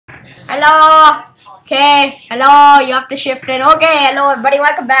Hello. Okay. Hello. You have to shift in. Okay. Hello, everybody.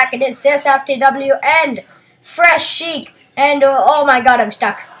 Welcome back. It is circaFTW and Fresh Chic. And oh my God, I'm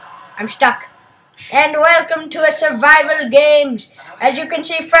stuck. I'm stuck. And welcome to a survival games. As you can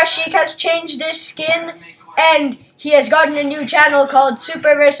see, Fresh Chic has changed his skin, and he has gotten a new channel called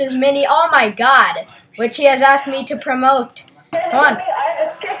Super vs Mini. Oh my God, which he has asked me to promote. Come on.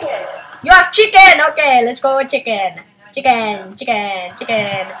 You have chicken. Okay, let's go with chicken. Chicken, chicken,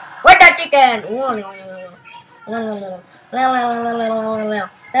 chicken. Where's that chicken?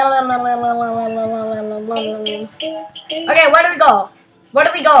 Okay, where do we go? Where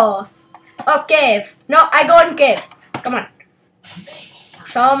do we go? Oh, cave. No, I go in cave. Come on.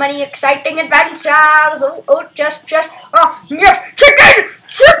 So many exciting adventures. Oh, just. Oh, yes, chicken,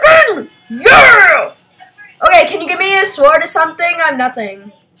 chicken. Yeah. Okay, can you give me a sword or something? I'm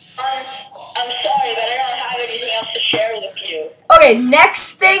nothing. I'm sorry, but I don't have anything else to share with you. Okay,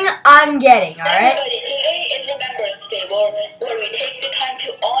 next thing I'm getting, alright? Today is Remembrance Day, where we take the time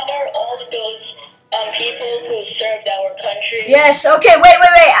to honor all of those people who served our country. Yes, okay, wait.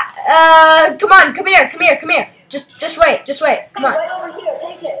 Come on, come here. Just wait, come on. Right over here,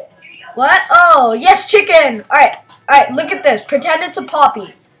 take it. What? Oh, yes, chicken. Alright, look at this. Pretend it's a poppy.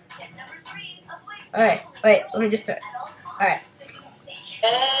 Alright, wait, let me just do it. Alright.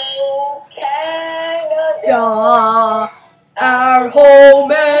 Our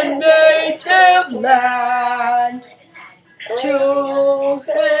home and native land, to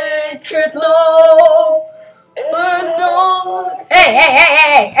hatred low, but no.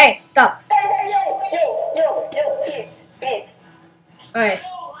 Hey, stop. Hey. Alright.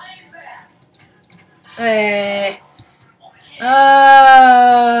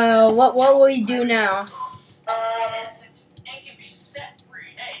 What will we do now?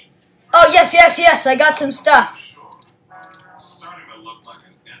 Oh, yes, I got some stuff.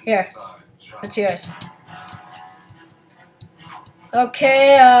 Here, that's yours.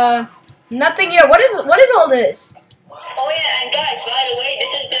 Okay, nothing here. What is all this? Oh yeah, and guys, by the way,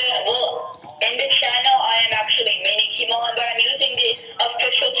 this is in the channel, I am actually Mini Kimon, but I'm using the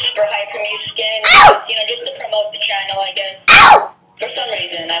official Super Hypermute skin, Ow! just to promote the channel, I guess. Ow! For some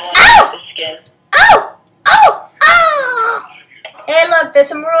reason, I want to use the skin. Ow! Hey, look, there's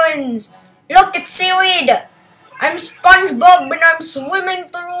some ruins. Look, it's seaweed. I'm SpongeBob and I'm swimming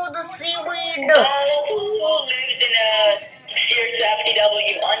through the seaweed. Oh, lives in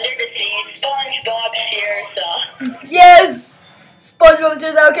circaFTW under the sea. SpongeBob Circa. Yes! SpongeBob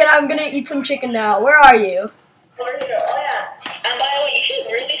says, okay, I'm gonna eat some chicken now. Where are you? Over here, oh yeah. And by the way, you should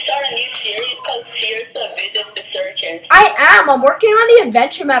really start a new series called Circa Visit the Circus. I am. I'm working on the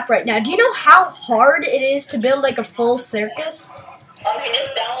adventure map right now. Do you know how hard it is to build like a full circus? You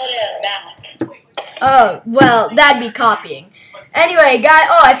just download a map. Oh, well, that'd be copying. Anyway, guys,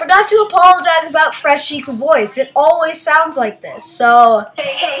 I forgot to apologize about Fresh Chic's voice. It always sounds like this, so...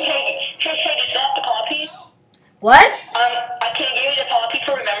 Hey, stop the poppy. What? I can give you the poppy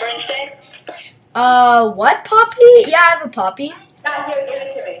for Remembrance Day. What poppy? Yeah, I have a poppy. Not here, give it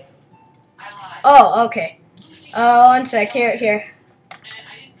to me. Oh, okay. One sec, here.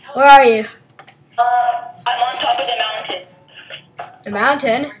 Where are you? I'm on top of the mountain. The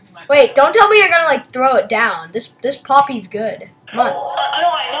mountain? Wait, don't tell me you're gonna, like, throw it down. This poppy's good. Come on. No,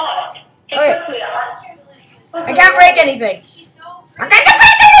 I'm not. Okay. I can't break anything.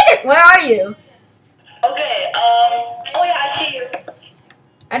 Where are you? Okay, oh yeah, I see you.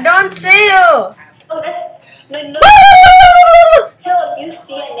 I don't see you. You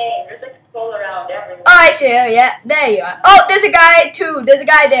see a name. There's like scroll around everywhere. Oh, I see you. Yeah, there you are. Oh, there's a guy too. There's a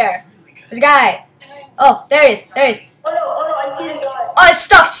guy there. There's a guy. Oh, there he is. Oh no, I see the guy. Oh, his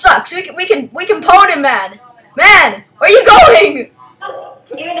stuff sucks. We can pwn him, man. Man, where are you going?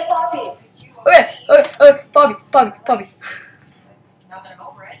 Give me the poppy. Okay, Poppy. Now that I'm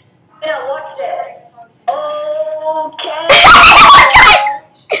over it. Yeah, watch this. Okay.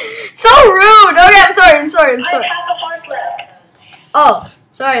 So rude. Okay, I'm sorry. I have a heart left. Oh,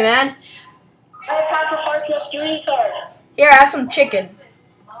 sorry, man. I have a heart left, you retard. Here, have some chicken. Dude,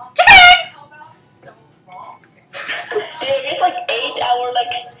 it's like 8 hour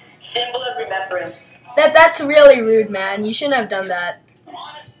symbol of remembrance. That's really rude, man. You shouldn't have done that.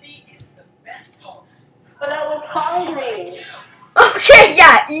 Honesty is the best policy. But I was hungry. Okay,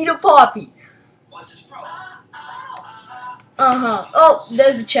 yeah, eat a poppy. What's his problem? Oh,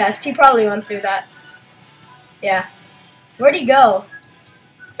 there's a chest. He probably went through that. Yeah. Where'd he go?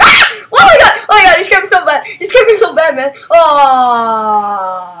 Ah! Oh my god, he's coming so bad, man.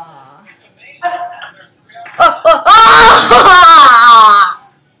 Oh.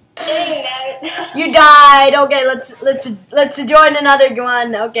 You died. died. Okay, let's join another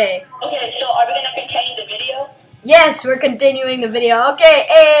one. Okay. Okay, so are we gonna continue the video? Yes, we're continuing the video.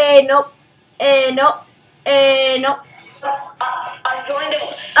 Okay. Nope. Nope. Nope. I'm joined.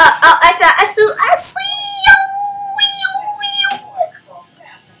 I see.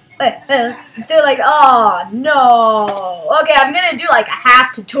 Do like, oh no. Okay, I'm gonna do like a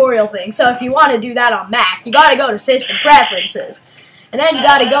half tutorial thing. So if you want to do that on Mac, you gotta go to System Preferences, and then you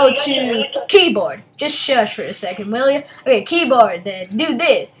gotta go to Keyboard. Just shush for a second, will you? Okay, Keyboard. Then do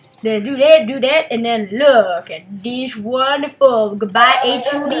this. Then do that, and then look at this wonderful. Goodbye, HUD.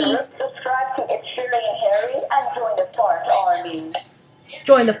 Subscribe to Extremely Harry and join the Fart Army.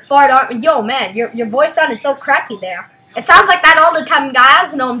 Join the Fart Army. Yo, man, your voice sounded so crappy there. It sounds like that all the time,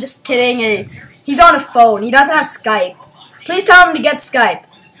 guys. No, I'm just kidding. He's on a phone. He doesn't have Skype. Please tell him to get Skype.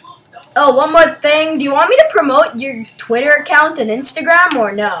 Oh, one more thing. Do you want me to promote your Twitter account and Instagram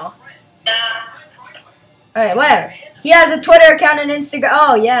or no? Alright, whatever. He has a Twitter account and Instagram.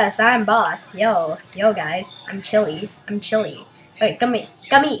 Oh, yes, I'm boss. Yo, guys. I'm chilly. Wait, come here.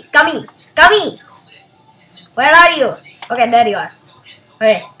 Where are you? Okay, there you are.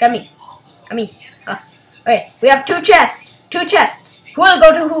 Okay, come here. Okay, we have two chests. Who will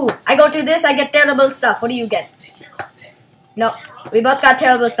go to who? I go to this, I get terrible stuff. What do you get? No, we both got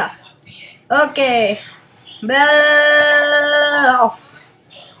terrible stuff. Okay. Oh,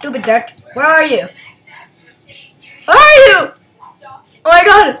 stupid dirt. Where are you? Where are you? Oh my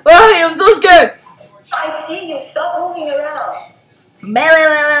god, where are you? I'm so scared. I see you. Stop moving around.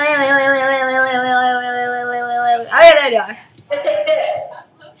 Okay, there you are.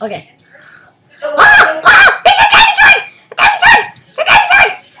 Okay.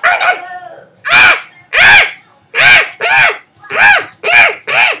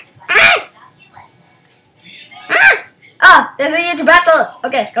 There's a huge battle.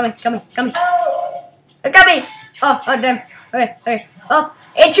 Okay, coming. Coming. Oh, damn. Okay. Oh,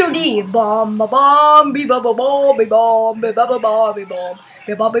 HUD. Bomb, be bomb, be bomb, be bomb, be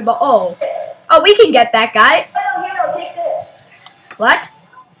bomb. Oh, we can get that guy. Take this. What?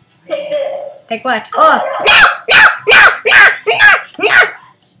 Take this. Take what? Oh, no.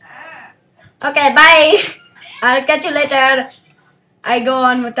 Okay, bye. I'll catch you later. I go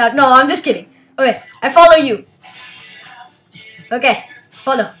on without. No, I'm just kidding. Okay, I follow you. Okay,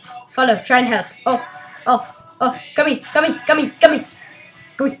 follow. Try and help. Oh, come here.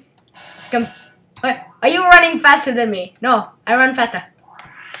 Wait, are you running faster than me? No, I run faster.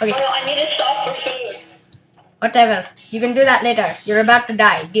 Okay. Oh, I need to stop for food. Whatever. You can do that later. You're about to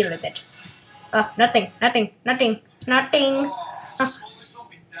die. Deal with it. Oh, nothing. I died.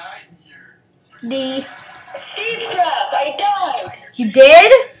 You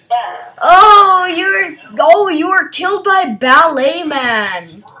did? Yeah. Oh, you were killed by Ballet Man.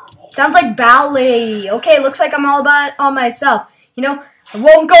 Sounds like ballet. Okay, looks like I'm all on myself. You know, I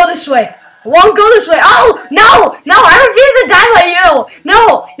won't go this way. Oh, no, I refuse to die by you.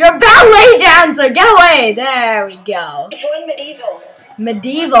 No, you're a ballet dancer. Get away. There we go. Join medieval.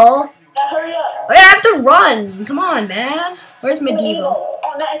 Medieval? Hurry up. I have to run. Come on, man. Where's medieval?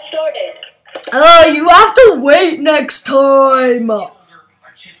 Oh, now it started. Oh, you have to wait next time.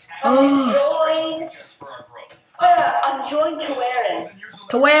 I'm joined to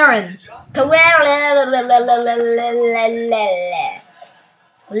Aaron.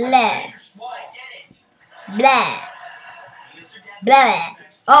 Blah.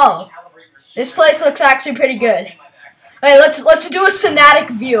 Oh, this place looks actually pretty good. Alright, let's do a sonatic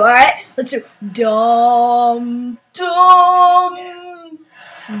view. All right, let's do dum.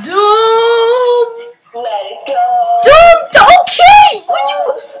 Let it go. Okay.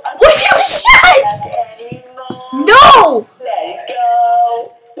 Would you shut? No. Let it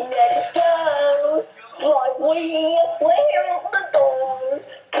go. Like we slam the doors,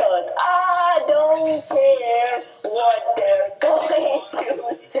 'cause I don't care what they're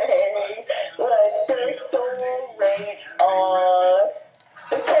going to say. Let the story on.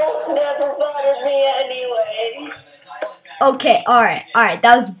 The cold never bothered me anyway. Okay, alright,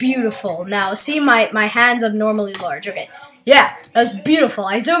 that was beautiful. Now, see, my hands are normally large. Okay, yeah, that was beautiful.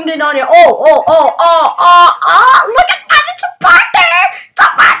 I zoomed in on you. Oh, look at that, it's a part there.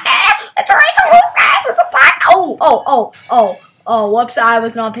 Let's erase the roof, guys, it's a part. Oh, whoops, I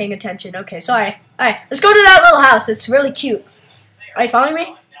was not paying attention. Okay, sorry. Alright, let's go to that little house, it's really cute. Are you following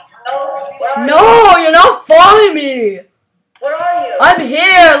me? No, you're not following me. Where are you? I'm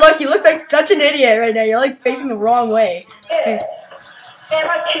here. Look, you look like such an idiot right now. You're like facing the wrong way. Here. There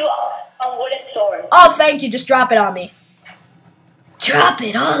are two wooden swords. Oh, thank you. Just drop it on me. Drop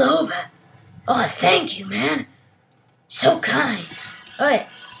it all over. Oh, thank you, man. So kind. Okay.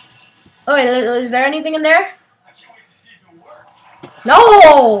 Oh wait, is there anything in there?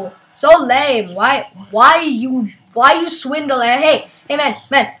 No! So lame. Why you swindle? Hey, man,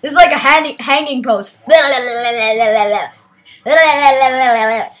 this is like a hanging post. Is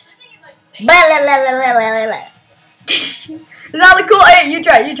that look cool? Hey, you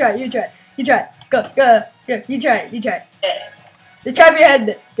try. Go. You try. Just chop your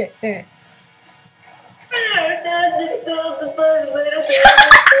head. Okay.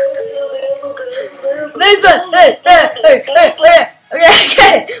 Nice one. Hey.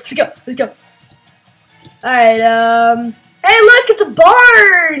 Okay. Let's go. Alright, hey look, it's a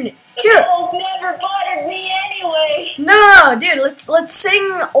barn! Here. Never bothered me anyway. No, dude, let's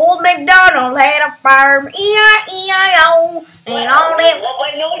sing Old MacDonald had a farm, E-I-E-I-O, and all that. Well,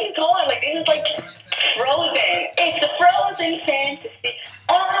 I know what you're calling. Like, this is like Frozen. It's the Frozen fantasy.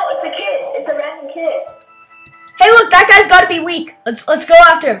 Oh no, it's a kid. It's a random kid. Hey, look, that guy's got to be weak. Let's go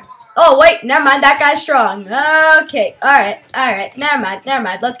after him. Oh wait, never mind. That guy's strong. Okay, all right. Never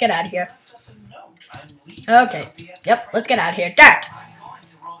mind. Let's get out of here. Okay. Yep. Let's get out of here. Dart.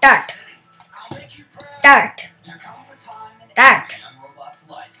 Ouch.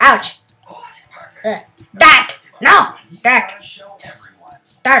 Dart. No. Dart.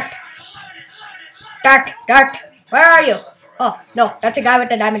 Where are you? Oh no, that's a guy with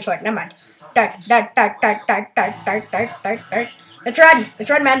the diamond sword. Never mind. Dart. Let's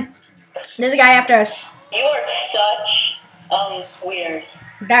run, man. There's a guy after us. You are such weird.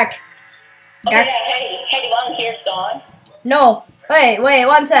 Dart. Okay, hey, volunteers, Dawn. No. Wait,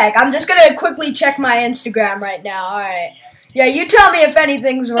 1 sec. I'm just gonna quickly check my Instagram right now. Alright. Yeah, you tell me if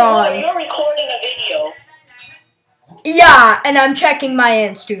anything's wrong. You're recording a video. Yeah, and I'm checking my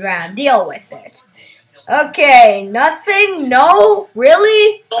Instagram. Deal with it. Okay, nothing? No?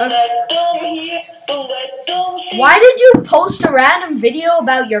 Really? Why did you post a random video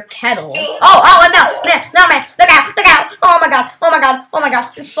about your kettle? Oh, no, man. Look out. Oh my god.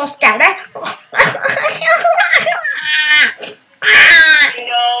 This is so scary.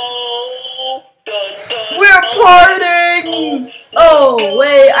 We're partying! Oh,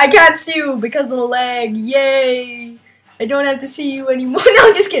 wait, I can't see you because of the lag. Yay! I don't have to see you anymore.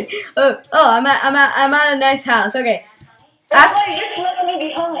 No, just kidding. I'm at a nice house. Okay.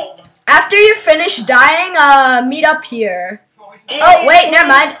 After you finish dying, meet up here. Oh, wait, never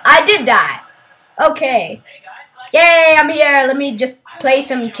mind. I did die. Okay. Yay, I'm here. Let me just play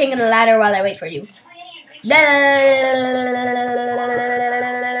some King of the Ladder while I wait for you.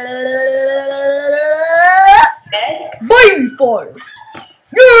 Boing for.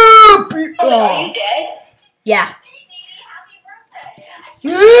 Are you dead? Yeah.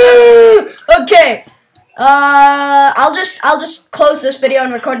 Okay. I'll just close this video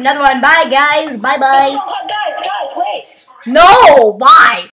and record another one. Bye guys. Bye. Guys, wait. No, why?